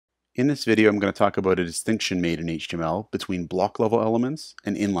In this video, I'm going to talk about a distinction made in HTML between block level elements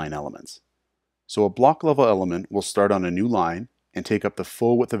and inline elements. So a block level element will start on a new line and take up the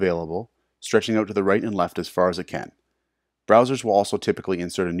full width available, stretching out to the right and left as far as it can. Browsers will also typically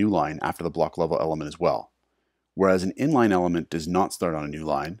insert a new line after the block level element as well, whereas an inline element does not start on a new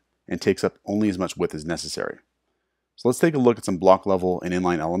line and takes up only as much width as necessary. So let's take a look at some block level and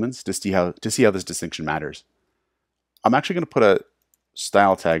inline elements to see how this distinction matters. I'm actually going to put a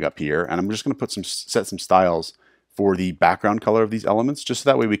style tag up here, and I'm just going to set some styles for the background color of these elements, just so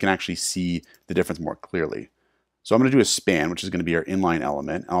that way we can actually see the difference more clearly. So I'm going to do a span, which is going to be our inline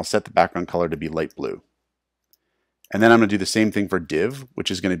element, and I'll set the background color to be light blue. And then I'm going to do the same thing for div, which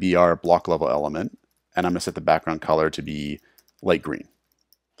is going to be our block level element, and I'm going to set the background color to be light green.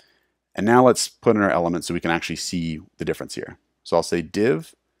 And now let's put in our element so we can actually see the difference here. So I'll say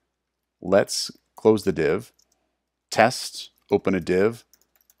div, let's close the div, test, open a div,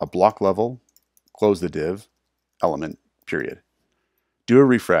 a block level, close the div, element, period. Do a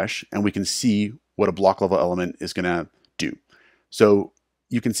refresh, and we can see what a block level element is going to do. So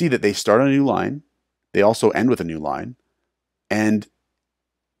you can see that they start on a new line, they also end with a new line, and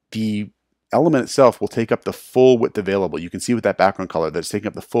the element itself will take up the full width available. You can see with that background color that it's taking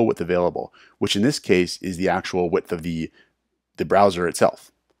up the full width available, which in this case is the actual width of the browser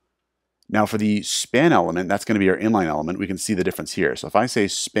itself. Now for the span element, that's going to be our inline element. We can see the difference here. So if I say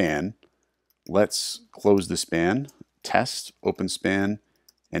span, let's close the span, test, open span,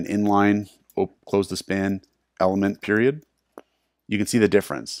 and inline, close the span, element, period. You can see the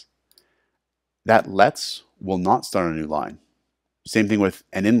difference. That let's will not start on a new line. Same thing with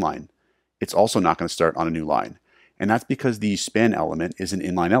an inline. It's also not going to start on a new line. And that's because the span element is an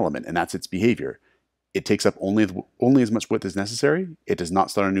inline element, and that's its behavior. It takes up only as much width as necessary. It does not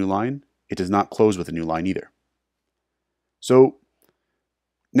start on a new line. It does not close with a new line either. So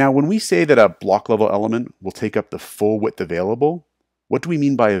now when we say that a block level element will take up the full width available, what do we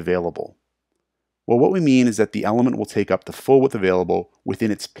mean by available? Well, what we mean is that the element will take up the full width available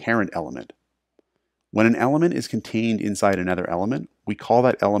within its parent element. When an element is contained inside another element, we call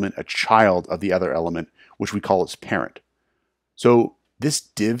that element a child of the other element, which we call its parent. So this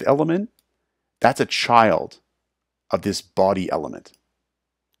div element, that's a child of this body element.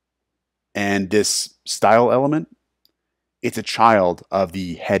 And this style element, it's a child of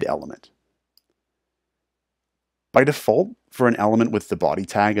the head element. By default, for an element with the body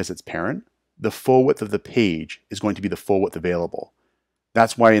tag as its parent, the full width of the page is going to be the full width available.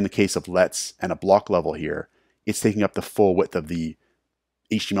 That's why in the case of let's and a block level here, it's taking up the full width of the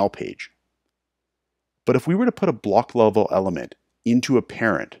HTML page. But if we were to put a block level element into a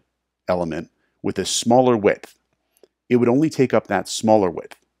parent element with a smaller width, it would only take up that smaller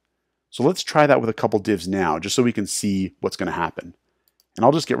width. So let's try that with a couple divs now, just so we can see what's going to happen. And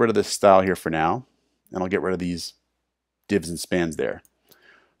I'll just get rid of this style here for now, and I'll get rid of these divs and spans there.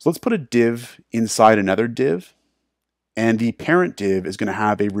 So let's put a div inside another div, and the parent div is going to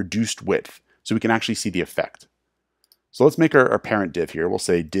have a reduced width, so we can actually see the effect. So let's make our parent div here. We'll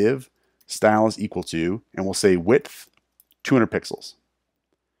say div style is equal to, and we'll say width 200 pixels.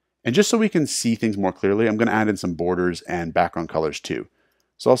 And just so we can see things more clearly, I'm going to add in some borders and background colors too.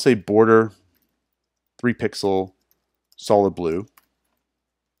 So I'll say border 3 pixel solid blue,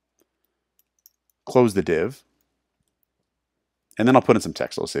 close the div, and then I'll put in some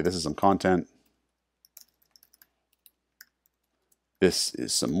text. I'll say this is some content. This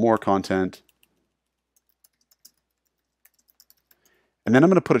is some more content. And then I'm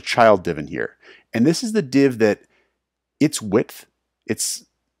going to put a child div in here. And this is the div that its width, its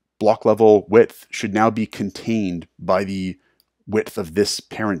block level width, should now be contained by the width of this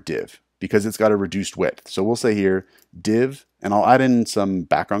parent div because it's got a reduced width. So we'll say here div, and I'll add in some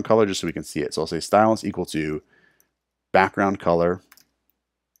background color just so we can see it. So I'll say style is equal to background color,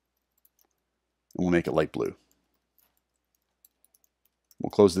 and we'll make it light blue.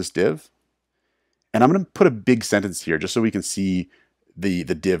 We'll close this div, and I'm going to put a big sentence here just so we can see the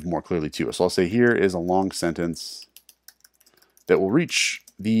div more clearly too. So I'll say here is a long sentence that will reach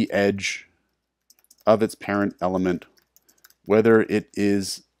the edge of its parent element, whether it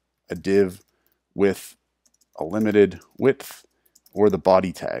is a div with a limited width or the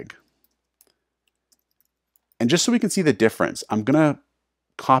body tag. And just so we can see the difference, I'm going to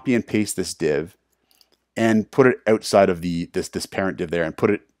copy and paste this div and put it outside of this parent div there and put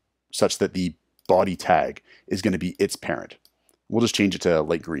it such that the body tag is going to be its parent. We'll just change it to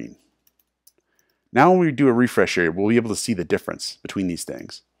light green. Now when we do a refresh here, we'll be able to see the difference between these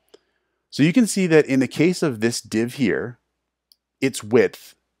things. So you can see that in the case of this div here, its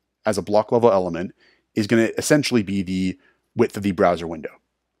width as a block level element is going to essentially be the width of the browser window.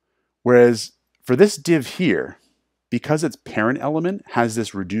 Whereas for this div here, because its parent element has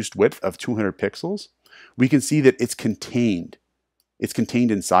this reduced width of 200 pixels, we can see that it's contained. It's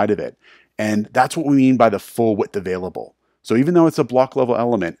contained inside of it. And that's what we mean by the full width available. So even though it's a block level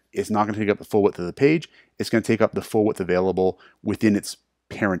element, it's not going to take up the full width of the page. It's going to take up the full width available within its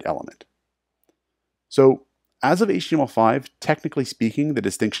parent element. So as of HTML5, technically speaking, the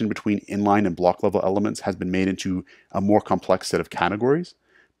distinction between inline and block level elements has been made into a more complex set of categories.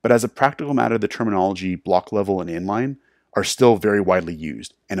 But as a practical matter, the terminology block level and inline are still very widely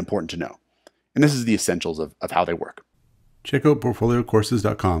used and important to know. And this is the essentials of how they work. Check out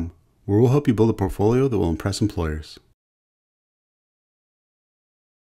portfoliocourses.com, where we'll help you build a portfolio that will impress employers.